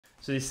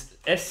So this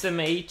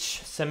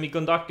SMH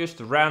semiconductors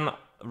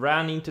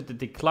ran into the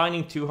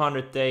declining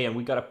 200-day, and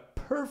we got a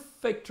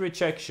perfect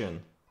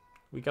rejection.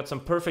 We got some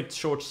perfect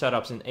short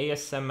setups in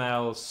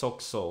ASML,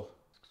 Soxol.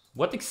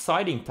 What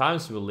exciting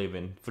times we live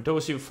in. For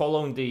those of you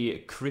following the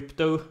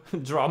crypto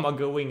drama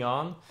going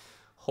on,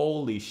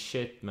 holy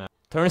shit, man.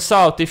 Turns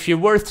out if you're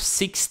worth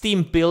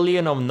 16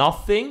 billion of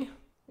nothing,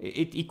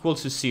 it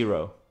equals to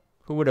 0.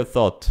 Who would have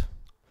thought?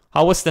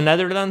 How was the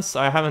Netherlands?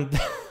 I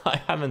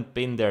haven't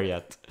been there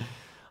yet.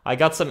 I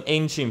got some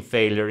engine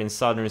failure in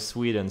southern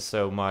Sweden,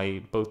 so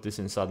my boat is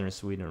in southern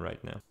Sweden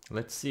right now.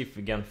 Let's see if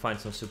we can find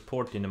some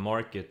support in the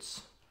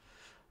markets.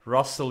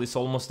 Russell is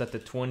almost at the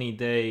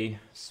 20-day.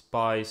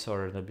 Spies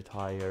are a little bit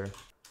higher.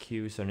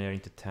 Qs are nearing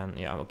to 10.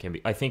 Yeah,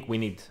 okay. I think we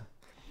need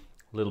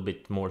a little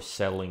bit more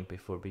selling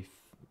before we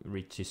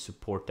reach these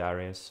support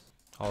areas.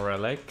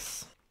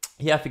 RLX.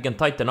 Yeah, if we can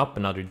tighten up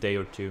another day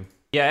or two.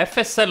 Yeah,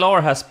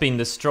 FSLR has been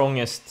the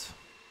strongest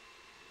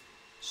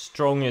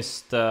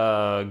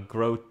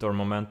growth or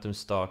momentum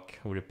stock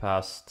over the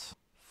past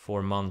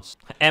 4 months.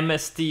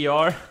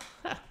 MSTR.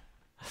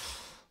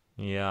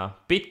 Yeah,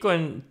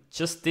 Bitcoin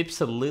just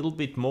dips a little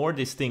bit more.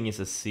 This thing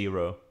is a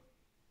 0.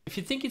 If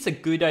you think it's a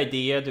good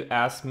idea to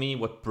ask me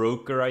what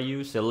broker I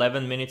use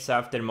 11 minutes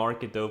after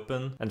market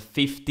open and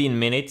 15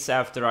 minutes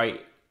after I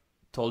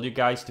told you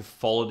guys to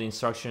follow the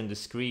instruction on the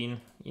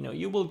screen, you know,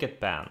 you will get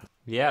banned.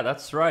 Yeah,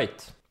 that's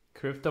right.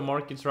 Crypto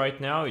markets right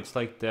now, it's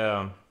like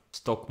the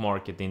stock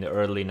market in the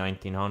early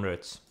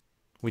 1900s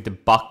with the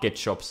bucket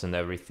shops and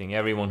everything.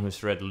 Everyone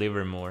who's read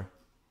Livermore,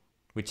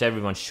 which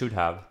everyone should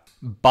have.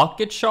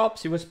 Bucket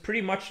shops, it was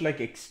pretty much like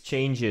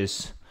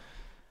exchanges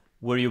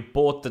where you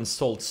bought and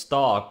sold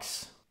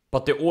stocks,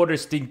 but the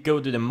orders didn't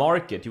go to the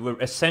market. You were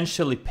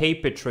essentially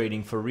paper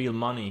trading for real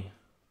money,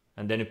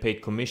 and then you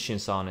paid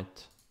commissions on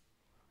it.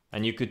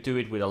 And you could do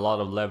it with a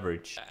lot of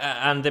leverage.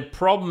 And the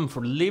problem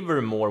for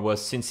Livermore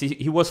was, since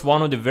he was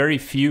one of the very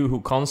few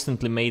who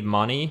constantly made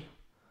money,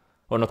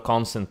 or not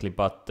constantly,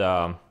 but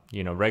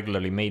you know,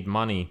 regularly made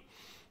money,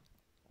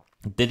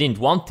 they didn't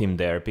want him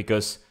there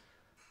because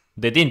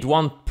they didn't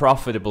want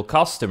profitable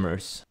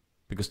customers,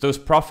 because those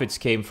profits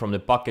came from the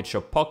bucket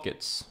shop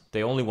pockets.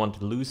 They only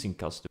wanted losing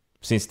customers,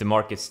 since the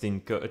markets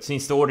didn't go,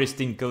 since the orders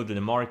didn't go to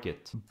the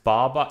market.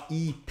 Baba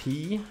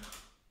EP?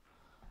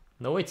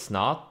 No, it's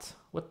not.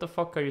 What the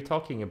fuck are you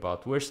talking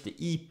about? Where's the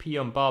EP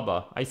on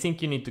Baba? I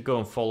think you need to go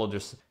and follow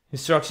the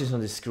instructions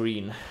on the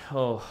screen.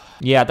 Oh,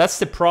 yeah, that's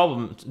the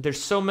problem.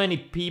 There's so many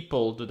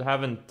people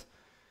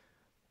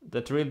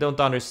that really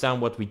don't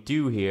understand what we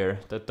do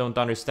here, that don't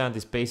understand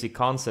these basic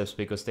concepts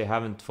because they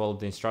haven't followed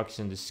the instructions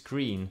on the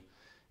screen.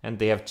 And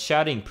they have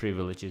chatting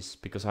privileges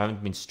because I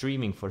haven't been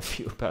streaming for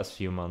the past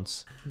few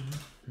months.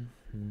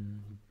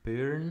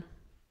 Burn.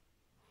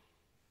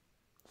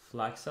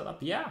 Flag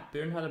setup. Yeah,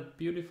 Burn had a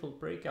beautiful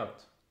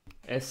breakout.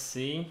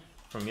 SC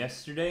from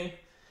yesterday.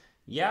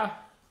 Yeah.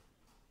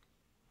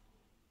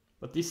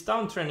 But these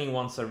downtrending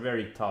ones are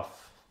very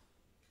tough.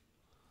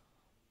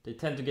 They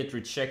tend to get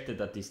rejected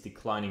at these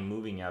declining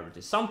moving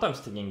averages. Sometimes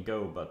they can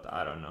go, but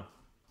I don't know.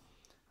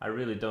 I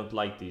really don't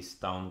like these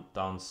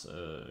downs,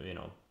 you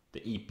know, the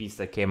EPs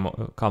that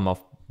come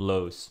off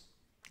lows.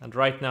 And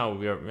right now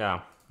we're,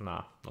 yeah,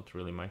 nah, not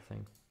really my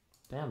thing.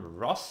 Damn,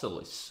 Russell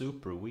is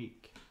super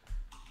weak.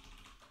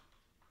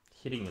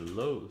 Hitting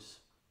lows.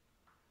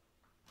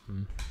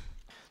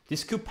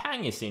 This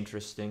Coupang is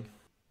interesting.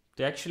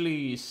 They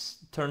actually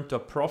turned to a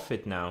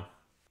profit now.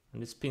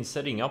 And it's been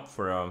setting up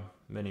for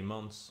many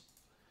months.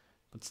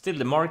 But still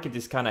the market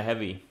is kind of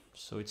heavy.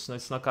 So it's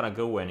not gonna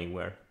go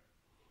anywhere.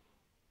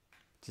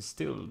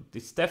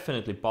 It's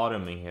definitely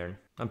bottoming here.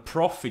 And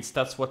profits,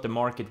 that's what the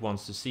market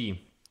wants to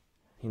see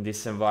in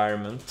this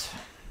environment.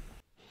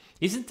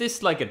 Isn't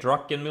this like a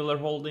Druckenmiller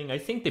holding? I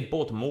think they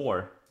bought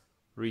more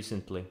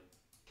recently.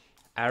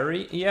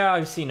 Ari? Yeah,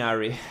 I've seen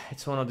Ari.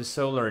 It's one of the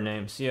solar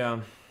names,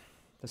 yeah.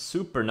 The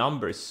super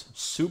numbers,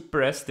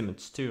 super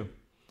estimates too.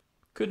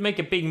 Could make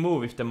a big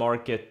move if the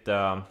market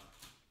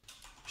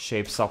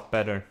shapes up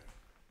better.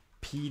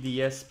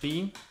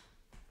 PDSB.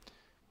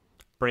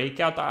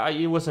 Breakout,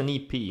 it was an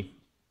EP.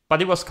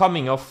 But it was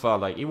coming off,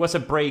 like, it was a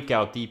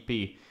breakout EP.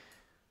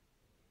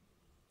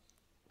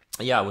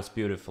 Yeah, it was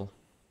beautiful.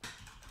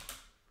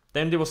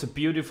 Then there was a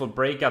beautiful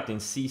breakout in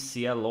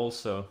CCL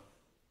also.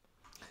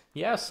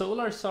 Yeah,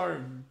 solars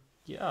are,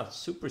 yeah,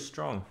 super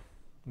strong.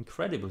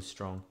 Incredibly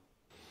strong.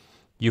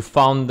 You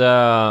found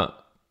a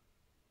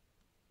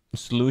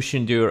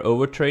solution to your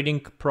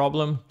overtrading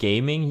problem?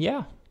 Gaming?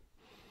 Yeah.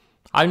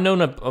 I've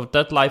known of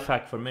that life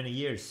hack for many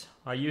years.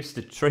 I used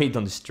to trade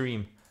on the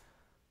stream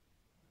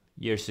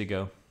years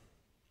ago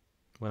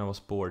when I was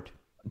bored.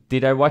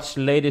 Did I watch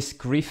the latest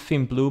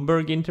Griffin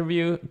Bloomberg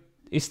interview?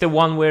 It's the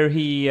one where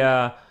he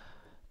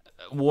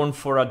warned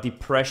for a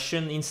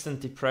depression, instant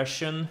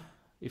depression,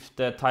 if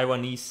the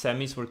Taiwanese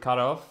semis were cut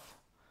off.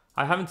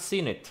 I haven't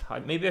seen it.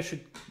 Maybe I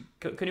should.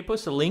 Can you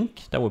post a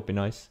link? That would be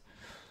nice.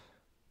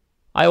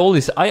 I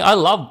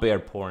love bear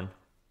porn.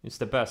 It's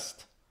the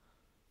best.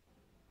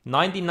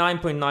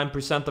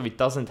 99.9% of it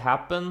doesn't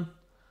happen.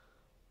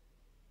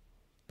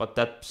 But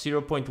that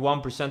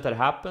 0.1% that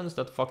happens,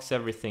 that fucks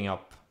everything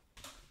up.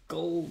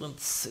 Gold and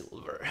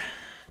silver.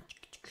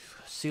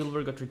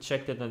 Silver got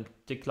rejected and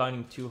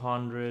declining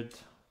 200.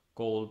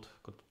 Gold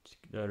got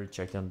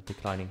rejected and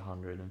declining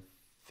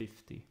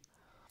 150.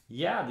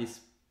 Yeah, these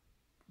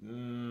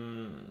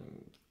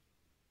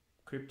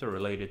crypto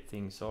related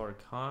things are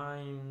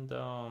kind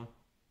of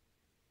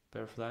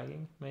bear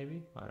flagging,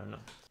 maybe? I don't know.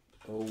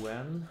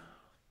 ON.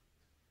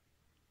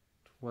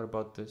 What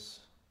about this?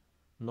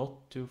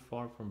 Not too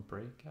far from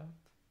breakout?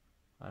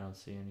 I don't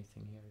see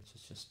anything here.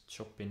 It's just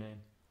choppy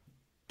name.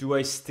 Do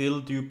I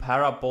still do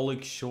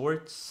parabolic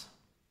shorts?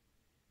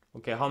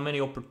 Okay, how many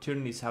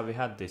opportunities have we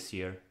had this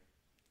year?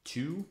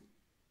 2?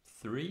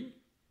 3?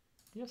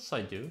 Yes,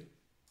 I do.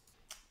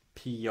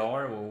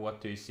 PR, well, what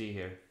do you see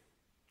here?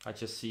 I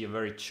just see a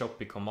very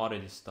choppy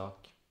commodity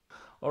stock.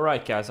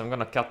 Alright guys, I'm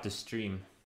gonna cut the stream.